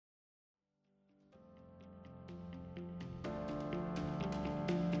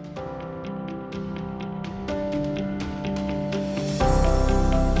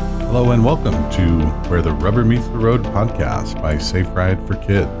Hello and welcome to Where the Rubber Meets the Road podcast by Safe Ride for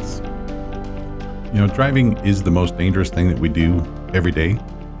Kids. You know, driving is the most dangerous thing that we do every day,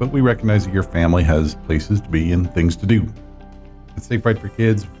 but we recognize that your family has places to be and things to do. At Safe Ride for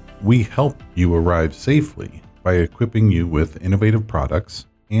Kids, we help you arrive safely by equipping you with innovative products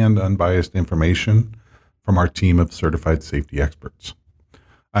and unbiased information from our team of certified safety experts.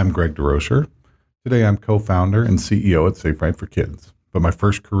 I'm Greg DeRocher. Today I'm co-founder and CEO at Safe Ride for Kids. But my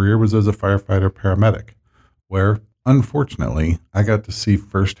first career was as a firefighter paramedic, where, unfortunately, I got to see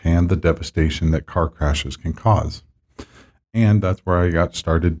firsthand the devastation that car crashes can cause. And that's where I got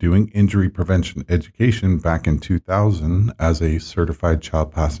started doing injury prevention education back in 2000 as a certified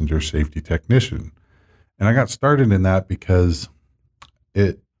child passenger safety technician. And I got started in that because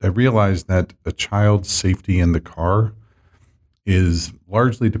I realized that a child's safety in the car is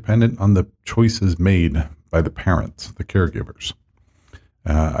largely dependent on the choices made by the parents, the caregivers.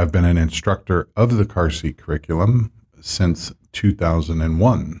 I've been an instructor of the car seat curriculum since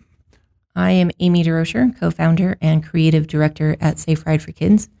 2001. I am Amy DeRocher, co-founder and creative director at Safe Ride for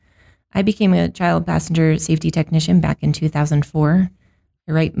Kids. I became a child passenger safety technician back in 2004.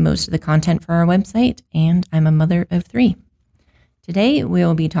 I write most of the content for our website, and I'm a mother of 3. Today,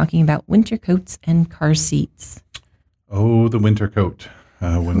 we'll be talking about winter coats and car seats. Oh, the winter coat.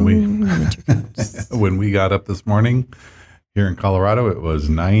 When we got up this morning, here in Colorado, it was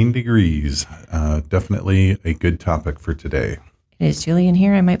 9 degrees. Definitely a good topic for today. It is chilly in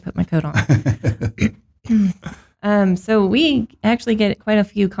here. I might put my coat on. So we actually get quite a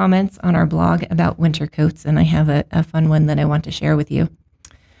few comments on our blog about winter coats, and I have a fun one that I want to share with you.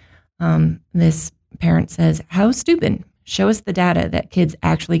 This parent says, "How stupid. Show us the data that kids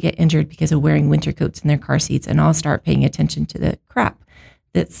actually get injured because of wearing winter coats in their car seats, and I'll start paying attention to the crap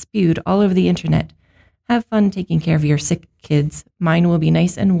that's spewed all over the internet. Have fun taking care of your sick kids. Mine will be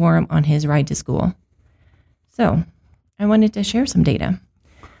nice and warm on his ride to school." So I wanted to share some data.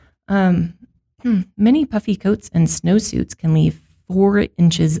 Many puffy coats and snowsuits can leave 4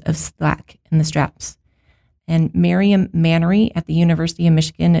 inches of slack in the straps. And Miriam Mannery at the University of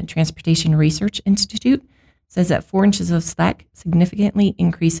Michigan Transportation Research Institute says that 4 inches of slack significantly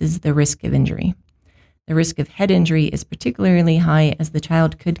increases the risk of injury. The risk of head injury is particularly high as the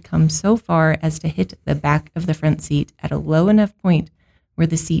child could come so far as to hit the back of the front seat at a low enough point where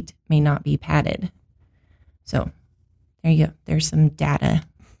the seat may not be padded. So there you go. There's some data.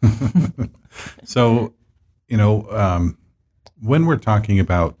 So, when we're talking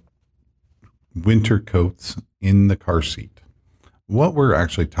about winter coats in the car seat, what we're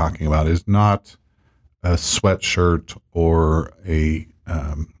actually talking about is not a sweatshirt or a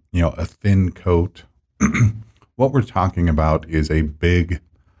thin coat. What we're talking about is a big,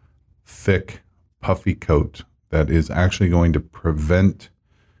 thick, puffy coat that is actually going to prevent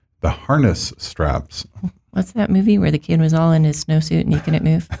the harness straps. What's that movie where the kid was all in his snowsuit and he couldn't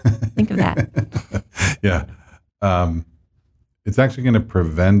move? Think of that. Yeah. It's actually going to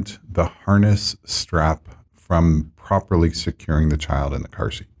prevent the harness strap from properly securing the child in the car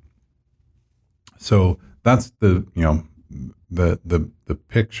seat. So that's the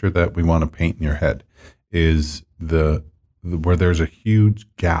picture that we want to paint in your head is the where there's a huge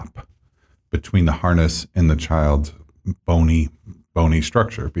gap between the harness and the child's bony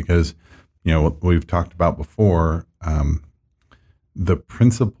structure, because what we've talked about before, the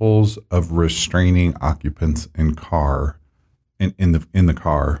principles of restraining occupants in the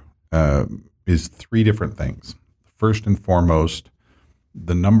car is 3 different things. First and foremost,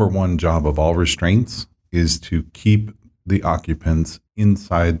 the number one job of all restraints is to keep the occupants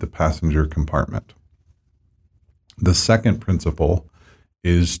inside the passenger compartment. The second principle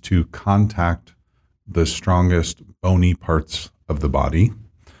is to contact the strongest bony parts of the body.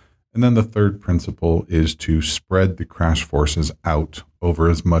 And then the third principle is to spread the crash forces out over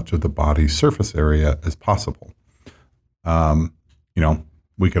as much of the body's surface area as possible.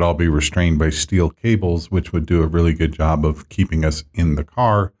 We could all be restrained by steel cables, which would do a really good job of keeping us in the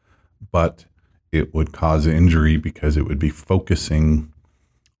car, but it would cause injury because it would be focusing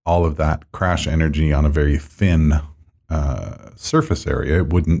all of that crash energy on a very thin surface area.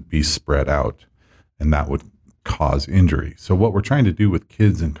 It wouldn't be spread out, and that would cause injury. So what we're trying to do with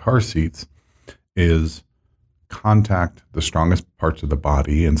kids in car seats is contact the strongest parts of the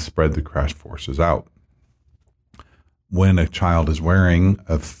body and spread the crash forces out. When a child is wearing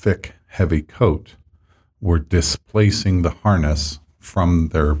a thick, heavy coat, we're displacing the harness from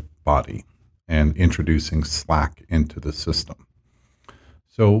their body and introducing slack into the system.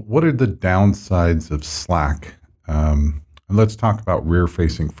 So what are the downsides of slack? Let's talk about rear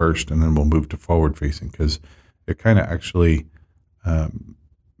facing first, and then we'll move to forward facing, because it kind of actually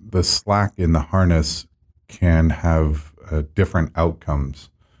the slack in the harness can have different outcomes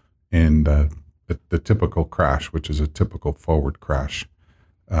in the typical crash, which is a typical forward crash.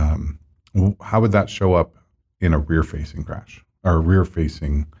 How would that show up in a rear-facing crash or a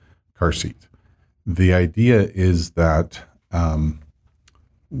rear-facing car seat? The idea is that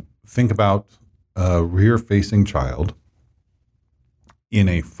think about a rear-facing child in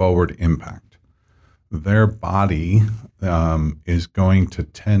a forward impact. Their body is going to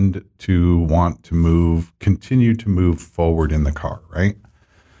tend to want to continue to move forward in the car, right?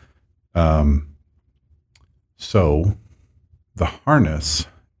 So the harness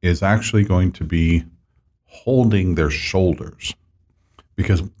is actually going to be holding their shoulders,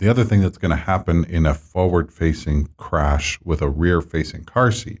 because the other thing that's going to happen in a forward-facing crash with a rear-facing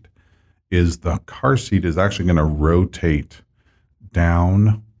car seat is the car seat is actually going to rotate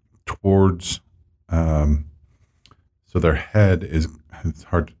down towards, so their head is, it's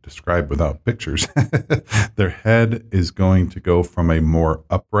hard to describe without pictures. Their head is going to go from a more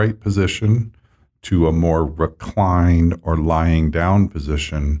upright position to a more reclined or lying down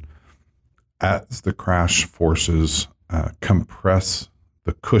position as the crash forces compress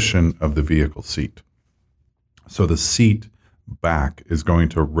the cushion of the vehicle seat. So the seat back is going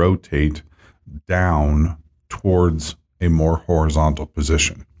to rotate down towards a more horizontal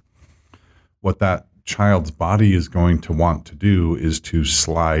position. What that child's body is going to want to do is to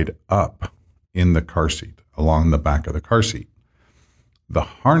slide up in the car seat, along the back of the car seat. The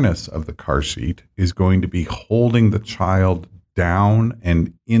harness of the car seat is going to be holding the child down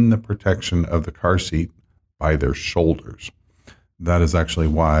and in the protection of the car seat by their shoulders. That is actually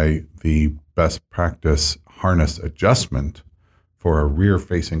why the best practice harness adjustment for a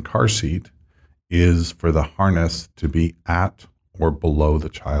rear-facing car seat is for the harness to be at or below the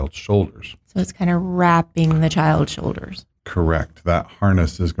child's shoulders. So it's kind of wrapping the child's shoulders. Correct. That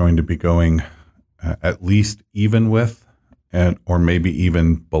harness is going to be going at least even with or maybe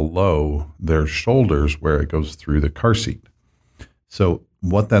even below their shoulders where it goes through the car seat. So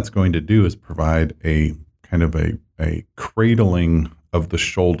what that's going to do is provide a kind of a cradling of the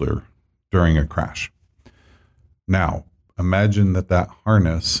shoulder during a crash. Now, imagine that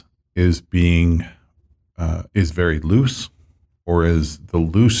harness is very loose, or is the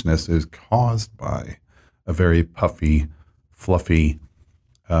looseness is caused by a very puffy, fluffy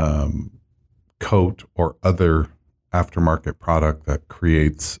coat or other aftermarket product that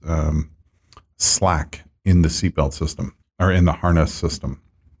creates slack in the seatbelt system or in the harness system.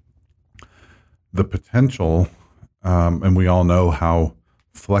 The potential, and we all know how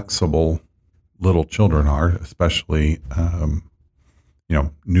flexible little children are, especially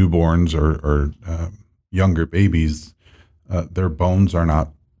newborns or younger babies. Their bones are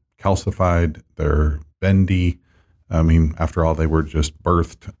not calcified; they're bendy. I mean, after all, they were just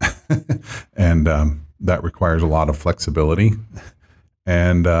birthed, and that requires a lot of flexibility.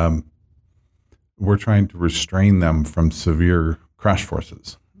 And we're trying to restrain them from severe crash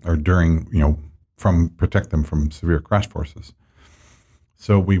forces, or protect them from severe crash forces.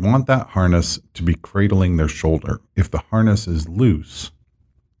 So we want that harness to be cradling their shoulder. If the harness is loose,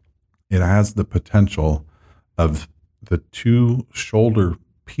 it has the potential of the two shoulder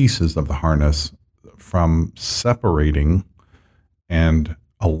pieces of the harness from separating and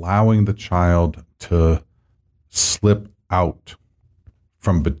allowing the child to slip out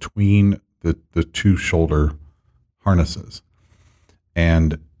from between the two shoulder harnesses.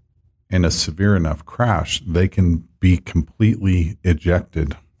 And in a severe enough crash, they can be completely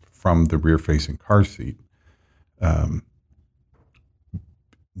ejected from the rear-facing car seat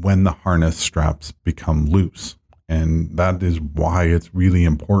when the harness straps become loose. And that is why it's really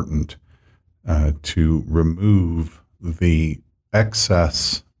important to remove the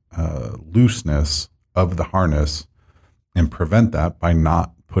excess looseness of the harness and prevent that by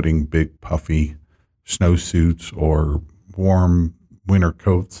not putting big puffy snowsuits or warm winter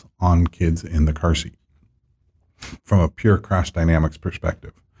coats on kids in the car seat from a pure crash dynamics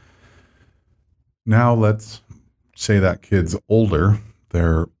perspective. Now let's say that kid's older.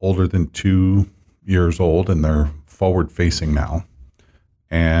 They're older than 2 years old and they're forward facing now.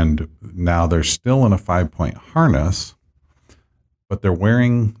 And now they're still in a 5-point harness, but they're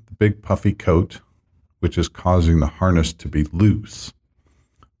wearing the big puffy coat, which is causing the harness to be loose,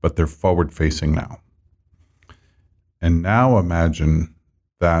 but they're forward facing now. And now imagine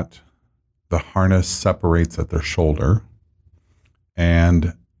that the harness separates at their shoulder,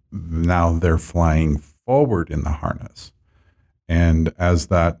 and now they're flying forward in the harness. And as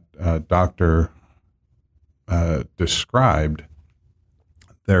that doctor described,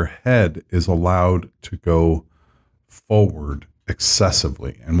 their head is allowed to go forward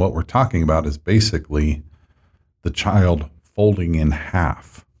excessively. And what we're talking about is basically the child folding in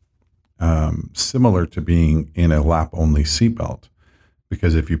half, similar to being in a lap-only seatbelt.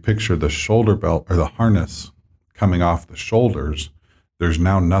 Because if you picture the shoulder belt or the harness coming off the shoulders, there's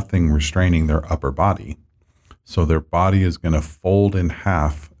now nothing restraining their upper body. So their body is going to fold in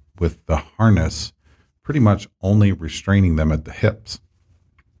half with the harness pretty much only restraining them at the hips.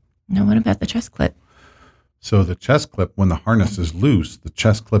 Now, what about the chest clip? So the chest clip, when the harness is loose, the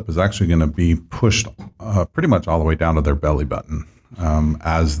chest clip is actually going to be pushed pretty much all the way down to their belly button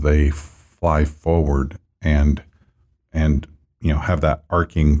as they fly forward and have that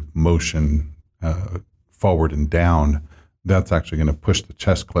arcing motion forward and down. That's actually going to push the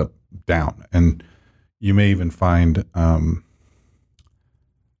chest clip down. And you may even find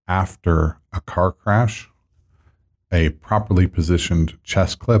after a car crash, a properly positioned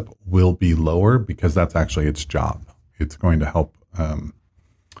chest clip will be lower because that's actually its job. It's going to help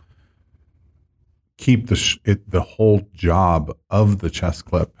keep the whole job of the chest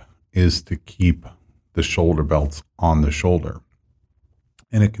clip is to keep the shoulder belts on the shoulder.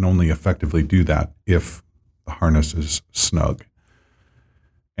 And it can only effectively do that if the harness is snug.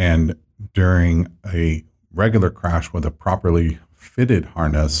 And during a regular crash with a properly fitted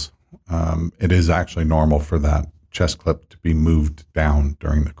harness, it is actually normal for that chest clip to be moved down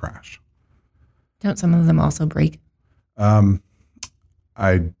during the crash. Don't some of them also break?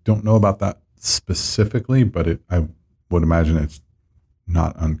 I don't know about that specifically, but I would imagine it's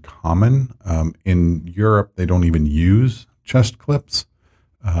not uncommon. In Europe, they don't even use chest clips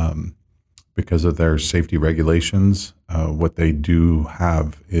because of their safety regulations. What they do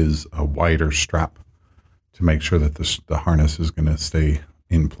have is a wider strap to make sure that the harness is going to stay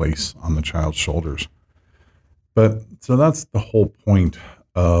in place on the child's shoulders. But so that's the whole point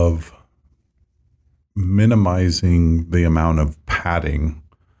of minimizing the amount of padding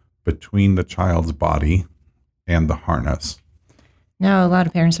between the child's body and the harness. Now, a lot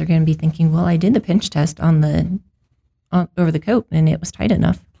of parents are going to be thinking, well, I did the pinch test over the coat and it was tight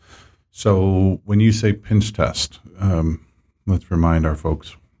enough. So when you say pinch test, let's remind our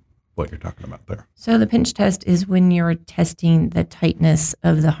folks what you're talking about there. So the pinch test is when you're testing the tightness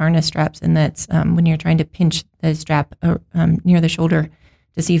of the harness straps, and that's when you're trying to pinch the strap near the shoulder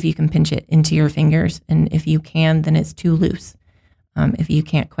to see if you can pinch it into your fingers. And if you can, then it's too loose. If you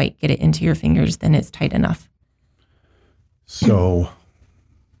can't quite get it into your fingers, then it's tight enough. So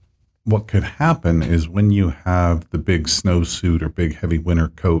what could happen is when you have the big snowsuit or big heavy winter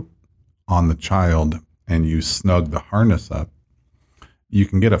coat on the child and you snug the harness up, you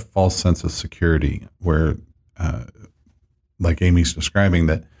can get a false sense of security where, like Amy's describing,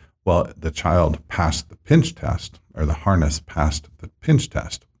 that, well, the child passed the pinch test or the harness passed the pinch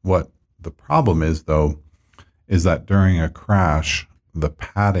test. What the problem is, though, is that during a crash, the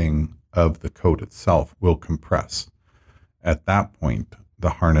padding of the coat itself will compress. At that point, the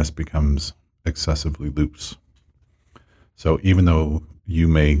harness becomes excessively loose. So even though you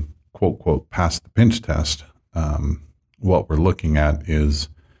may, quote, quote, pass the pinch test, what we're looking at is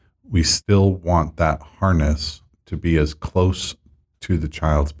we still want that harness to be as close to the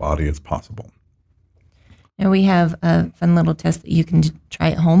child's body as possible. Now we have a fun little test that you can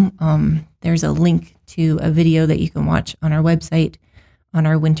try at home. There's a link to a video that you can watch on our website on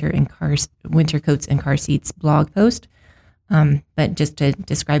our winter coats and car seats blog post. But just to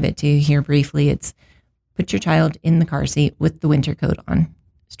describe it to you here briefly, it's put your child in the car seat with the winter coat on,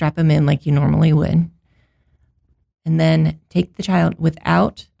 strap them in like you normally would, and then take the child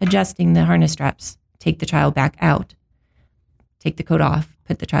without adjusting the harness straps, take the child back out, take the coat off,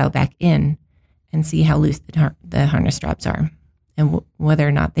 put the child back in, and see how loose the harness straps are and whether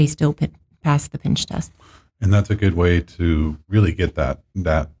or not they still pass the pinch test. And that's a good way to really get that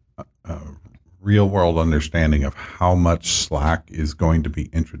real world understanding of how much slack is going to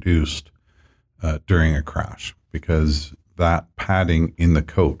be introduced during a crash, because that padding in the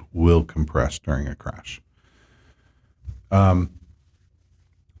coat will compress during a crash.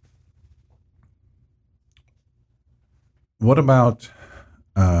 What about,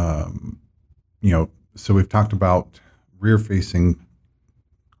 so we've talked about rear facing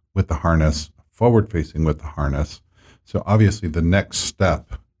with the harness, forward facing with the harness. So obviously the next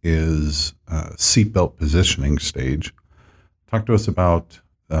step is seatbelt positioning stage. Talk to us about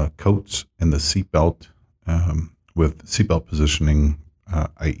coats and the seatbelt with seatbelt positioning,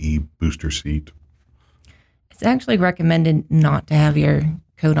 i.e. booster seat. It's actually recommended not to have your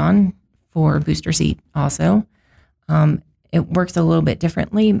coat on for booster seat also. It works a little bit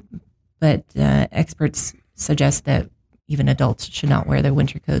differently, but experts suggest that even adults should not wear their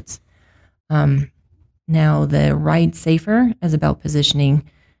winter coats. Now, the Ride Safer as a belt positioning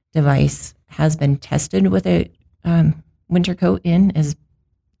device has been tested with a winter coat in, as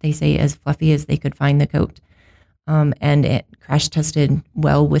they say, as fluffy as they could find the coat. And it crash tested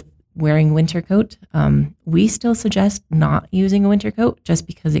well with wearing winter coat. We still suggest not using a winter coat just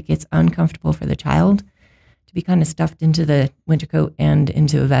because it gets uncomfortable for the child to be kind of stuffed into the winter coat and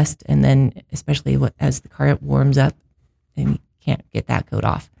into a vest. And then especially as the car warms up and you can't get that coat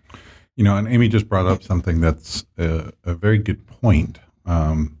off. And Amy just brought up something that's a very good point.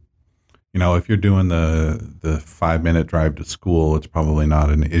 If you're doing the 5-minute drive to school, it's probably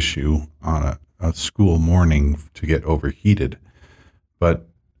not an issue on a school morning to get overheated. But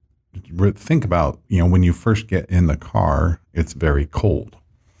think about, when you first get in the car, it's very cold.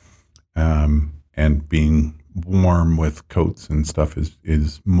 And being warm with coats and stuff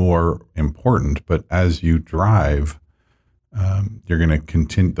is more important. But as you drive, you're going to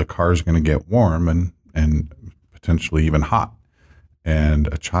continue, the car's going to get warm and potentially even hot. And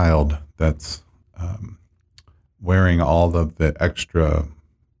a child that's wearing all of the extra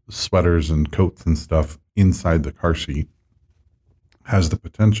sweaters and coats and stuff inside the car seat has the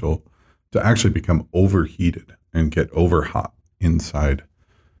potential to actually become overheated and get over hot inside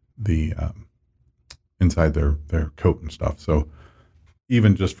the inside their coat and stuff. So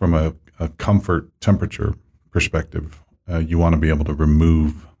even just from a comfort temperature perspective, you want to be able to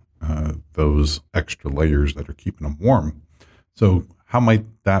remove those extra layers that are keeping them warm. So how might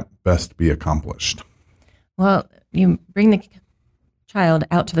that best be accomplished? Well, you bring the child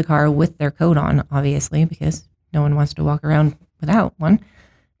out to the car with their coat on, obviously, because no one wants to walk around without one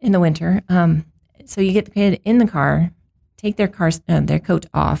in the winter. So you get the kid in the car, take their coat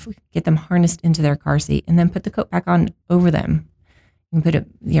off, get them harnessed into their car seat, and then put the coat back on over them. You can put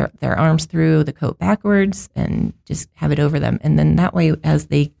their arms through the coat backwards and just have it over them. And then that way, as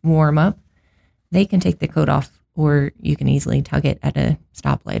they warm up, they can take the coat off, or you can easily tug it at a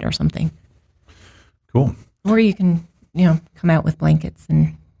stoplight or something. Cool. Or you can, come out with blankets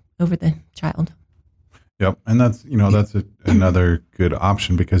and over the child. Yep. And that's another good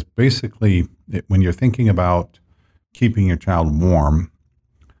option, because basically when you're thinking about keeping your child warm,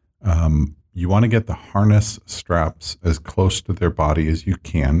 you want to get the harness straps as close to their body as you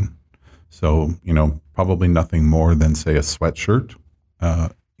can. So, probably nothing more than, say, a sweatshirt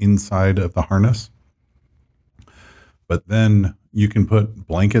inside of the harness. But then you can put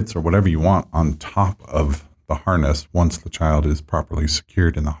blankets or whatever you want on top of the harness once the child is properly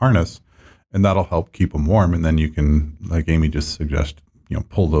secured in the harness, and that'll help keep them warm. And then you can, like Amy just suggested,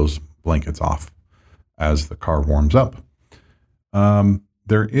 pull those blankets off as the car warms up.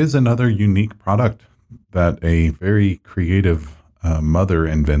 There is another unique product that a very creative mother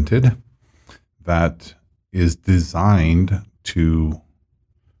invented that is designed to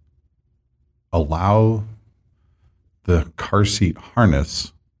allow the car seat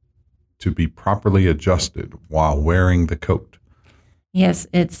harness to be properly adjusted while wearing the coat. Yes,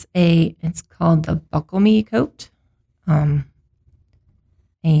 it's called the Buckle Me coat, and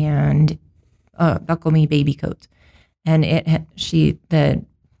Buckle Me baby coat, and the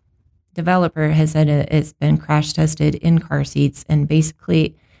developer has said it's been crash tested in car seats, and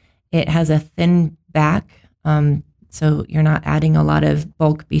basically it has a thin back, so you're not adding a lot of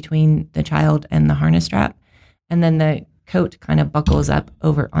bulk between the child and the harness strap. And then the coat kind of buckles up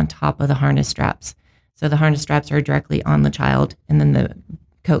over on top of the harness straps. So the harness straps are directly on the child, and then the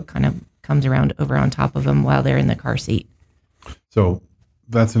coat kind of comes around over on top of them while they're in the car seat. So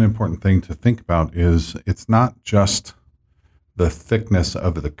that's an important thing to think about, is it's not just the thickness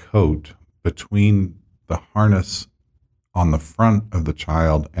of the coat between the harness on the front of the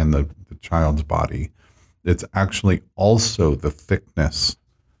child and the child's body. It's actually also the thickness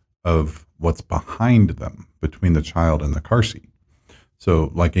of what's behind them between the child and the car seat.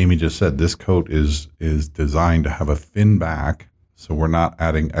 So like Amy just said, this coat is designed to have a thin back, so we're not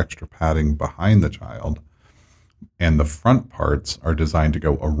adding extra padding behind the child. And the front parts are designed to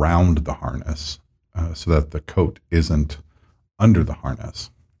go around the harness so that the coat isn't under the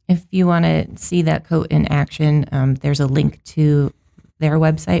harness. If you want to see that coat in action, there's a link to their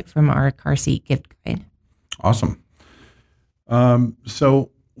website from our car seat gift guide. Awesome. So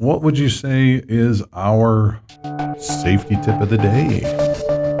what would you say is our safety tip of the day?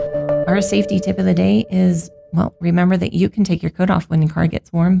 Our safety tip of the day is, remember that you can take your coat off when the car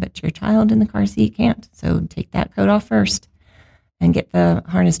gets warm, but your child in the car seat can't. So take that coat off first and get the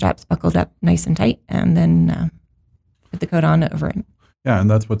harness straps buckled up nice and tight, and then put the coat on over it. Yeah, and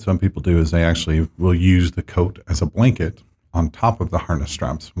that's what some people do, is they actually will use the coat as a blanket on top of the harness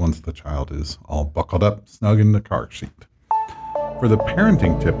straps once the child is all buckled up, snug in the car seat. For the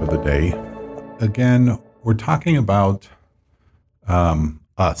parenting tip of the day, again, we're talking about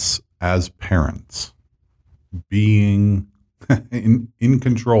us as parents being in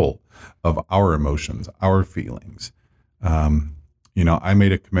control of our emotions, our feelings. I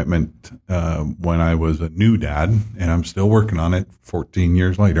made a commitment when I was a new dad, and I'm still working on it 14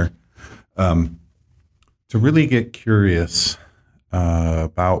 years later, to really get curious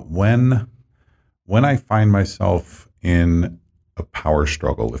about when I find myself in a power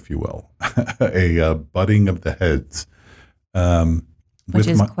struggle, if you will, a butting of the heads. Which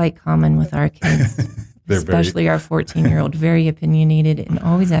is quite common with our kids, especially our 14-year-old, very opinionated and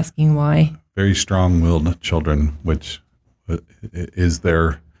always asking why. Very strong-willed children, which is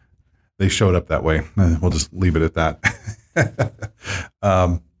they showed up that way. We'll just leave it at that.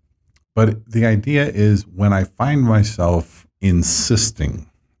 But the idea is when I find myself insisting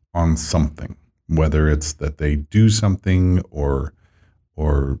on something, whether it's that they do something or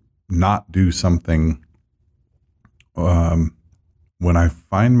not do something, when I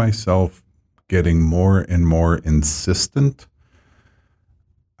find myself getting more and more insistent,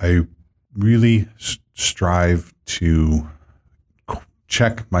 I really strive to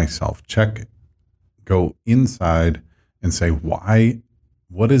check myself, go inside and say, why,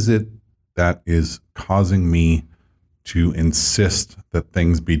 what is it that is causing me to insist that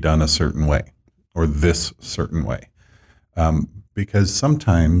things be done a certain way or this certain way? Because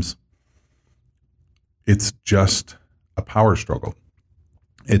sometimes it's just a power struggle.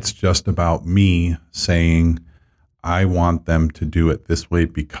 It's just about me saying, I want them to do it this way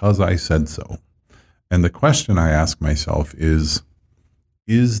because I said so. And the question I ask myself is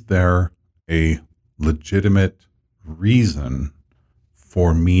there a legitimate reason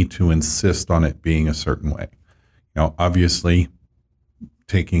for me to insist on it being a certain way? Obviously,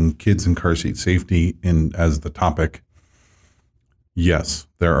 taking kids and car seat safety in as the topic, yes,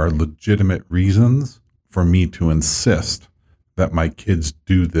 there are legitimate reasons for me to insist that my kids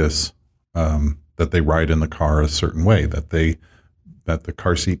do this, that they ride in the car a certain way, that the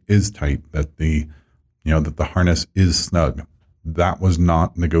car seat is tight, that the harness is snug. That was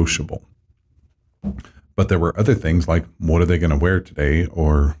not negotiable. But there were other things like, what are they going to wear today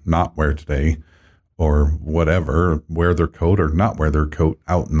or not wear today or whatever, wear their coat or not wear their coat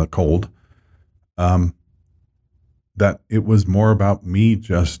out in the cold. That it was more about me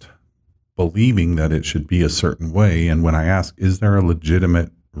just believing that it should be a certain way. And when I ask, is there a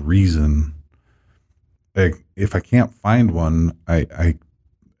legitimate reason? If I can't find one, I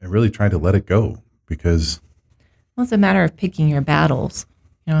really try to let it go because... Well, it's a matter of picking your battles.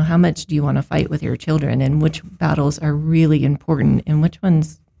 How much do you want to fight with your children and which battles are really important and which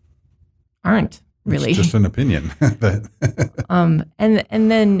ones aren't really. It's just an opinion. And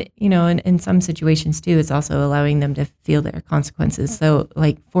then, in some situations too, it's also allowing them to feel their consequences. So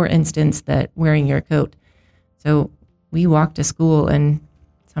like, for instance, that wearing your coat. So we walked to school and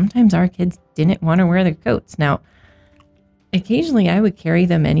sometimes our kids didn't want to wear their coats. Now, occasionally I would carry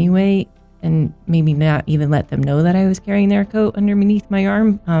them anyway and maybe not even let them know that I was carrying their coat underneath my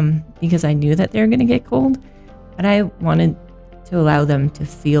arm because I knew that they were going to get cold. But I wanted to allow them to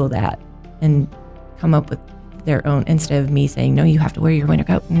feel that and come up with their own, instead of me saying, no, you have to wear your winter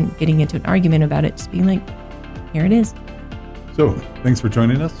coat and getting into an argument about it, just being like, here it is. So thanks for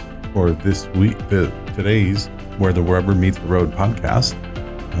joining us for this week, today's Where the Rubber Meets the Road podcast.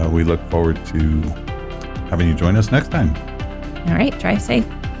 We look forward to having you join us next time. All right, drive safe.